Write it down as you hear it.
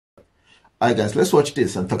Alright guys, let's watch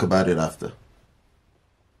this and talk about it after.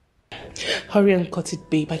 Hurry and cut it,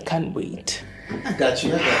 babe. I can't wait. I got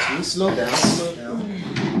you. Slow down.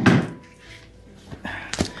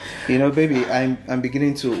 You know, baby, I'm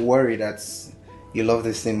beginning to worry that you love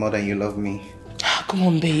this thing more than you love me. Come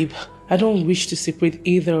on, babe. I don't wish to separate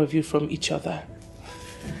either of you from each other.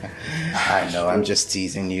 I know, I'm just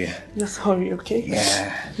teasing you. Just hurry, okay?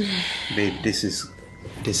 Yeah. Babe, this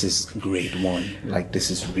is grade 1. Like,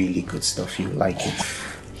 this is really good stuff. You like it.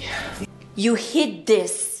 Yeah. You hid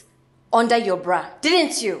this under your bra,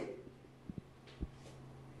 didn't you?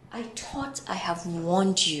 I thought I have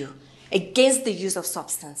warned you against the use of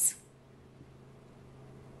substance.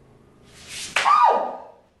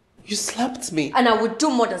 You slapped me. And I would do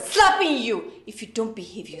more than slapping you if you don't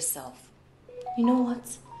behave yourself. You know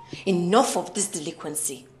what? Enough of this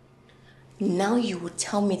delinquency. Now you will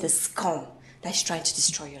tell me the scum that's trying to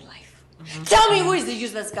destroy your life. Tell me who is the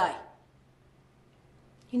useless guy.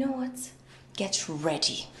 You know what? Get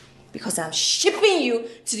ready. Because I'm shipping you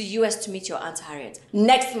to the US to meet your Aunt Harriet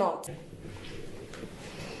next month.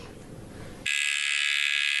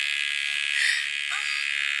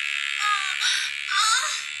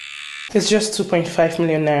 It's just 2.5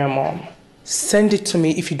 million naira, Mom. Send it to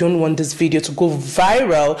me if you don't want this video to go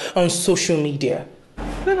viral on social media.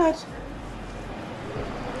 Leonard,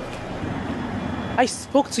 I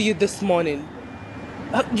spoke to you this morning.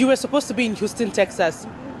 You were supposed to be in Houston, Texas.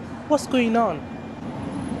 What's going on?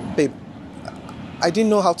 Babe, I didn't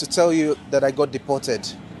know how to tell you that I got deported.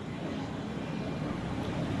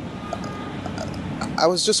 I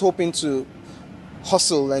was just hoping to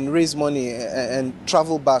hustle and raise money and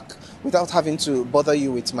travel back without having to bother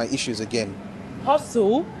you with my issues again.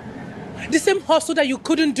 Hustle? The same hustle that you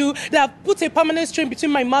couldn't do that put a permanent strain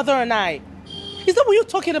between my mother and I. Is that what you're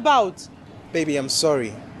talking about? Baby, I'm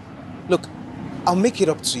sorry. Look, I'll make it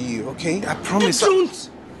up to you, okay? I promise.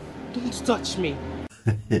 Don't touch me.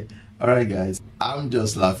 Alright guys, I'm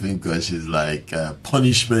just laughing because she's like,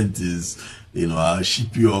 punishment is, I'll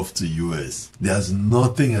ship you off to US. There's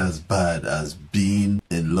nothing as bad as being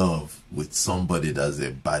in love with somebody that's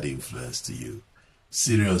a bad influence to you.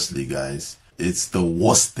 Seriously guys, it's the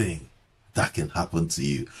worst thing that can happen to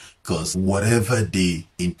you, because whatever they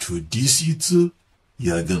introduce you to,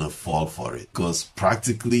 you're gonna fall for it, because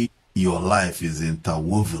practically your life is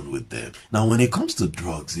interwoven with them. Now when it comes to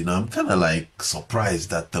drugs, I'm kind of like surprised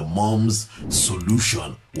that the mom's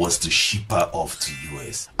solution was to ship her off to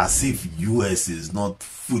US, as if US is not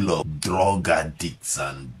full of drug addicts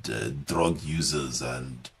and drug users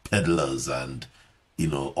and peddlers and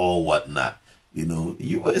all whatnot.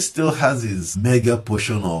 US still has its mega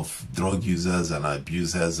portion of drug users and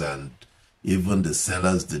abusers, and even the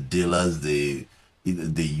sellers, the dealers, the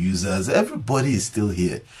users. Everybody is still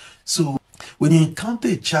here. So when you encounter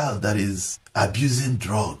a child that is abusing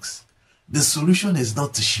drugs, the solution is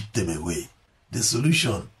not to ship them away. The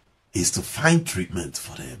solution is to find treatment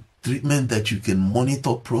for them. Treatment that you can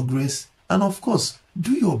monitor progress, and of course,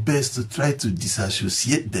 do your best to try to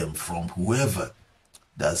disassociate them from whoever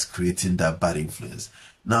that's creating that bad influence.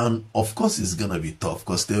 Now, of course, it's going to be tough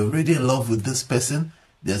because they're already in love with this person.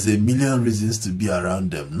 There's a million reasons to be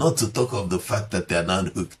around them, not to talk of the fact that they're not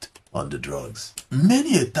hooked on the drugs.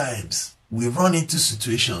 Many a times, we run into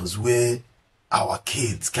situations where our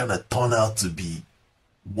kids kind of turn out to be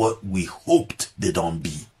what we hoped they don't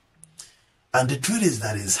be. And the truth is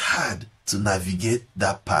that it's hard to navigate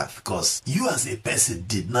that path because you as a person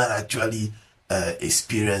did not actually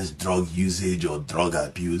experience drug usage or drug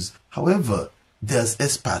abuse. However, there's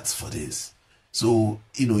experts for this. So,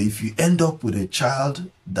 if you end up with a child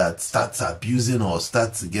that starts abusing or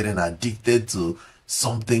starts getting addicted to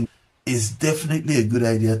something, it's definitely a good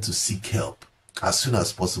idea to seek help as soon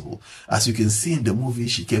as possible. As you can see in the movie,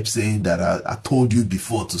 she kept saying that I told you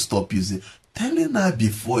before to stop using. Telling her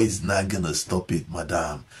before is not gonna stop it,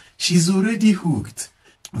 madam. She's already hooked.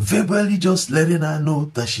 Verbally just letting her know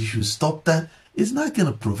that she should stop that is not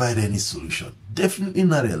gonna provide any solution. Definitely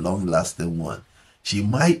not a long-lasting one. She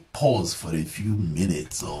might pause for a few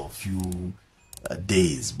minutes or a few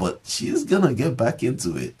days, but she's gonna get back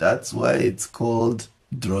into it. That's why it's called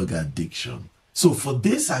drug addiction. So for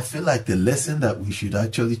this, I feel like the lesson that we should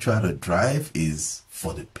actually try to drive is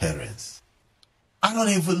for the parents. I don't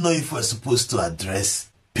even know if we're supposed to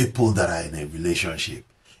address people that are in a relationship.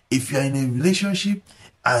 If you're in a relationship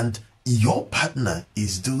and your partner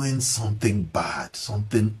is doing something bad,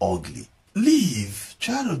 something ugly, leave.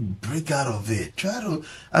 Try to break out of it.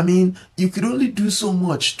 You could only do so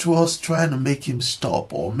much towards trying to make him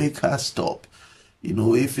stop or make her stop.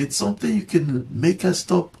 If it's something you can make her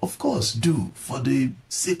stop, of course, do for the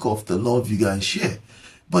sake of the love you guys share.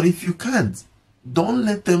 But if you can't, don't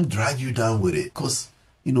let them drag you down with it. Because,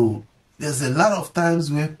 you know, there's a lot of times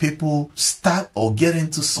where people start or get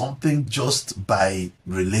into something just by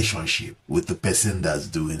relationship with the person that's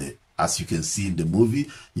doing it. As you can see in the movie,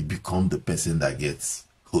 you become the person that gets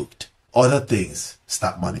hooked. Other things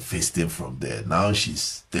start manifesting from there. Now she's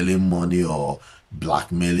stealing money or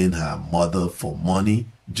blackmailing her mother for money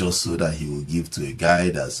just so that he will give to a guy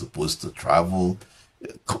that's supposed to travel.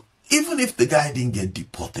 Even if the guy didn't get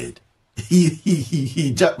deported,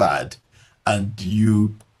 he just bad, and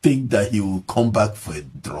you think that he will come back for a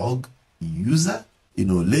drug user? You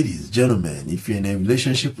know, ladies, gentlemen, if you're in a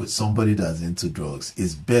relationship with somebody that's into drugs,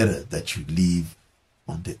 it's better that you leave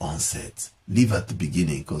on the onset. Leave at the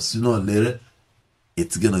beginning, because sooner or later,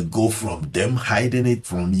 it's going to go from them hiding it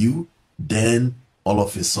from you. Then all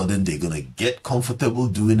of a sudden, they're going to get comfortable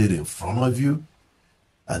doing it in front of you.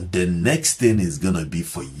 And the next thing is going to be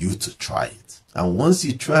for you to try it. And once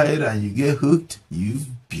you try it and you get hooked, you've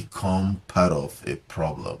become part of a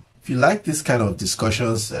problem. If you like this kind of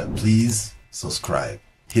discussions, please subscribe.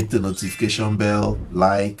 Hit the notification bell,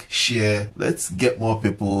 like, share. Let's get more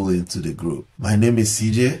people into the group. My name is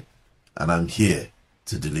CJ, and I'm here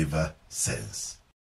to deliver sense.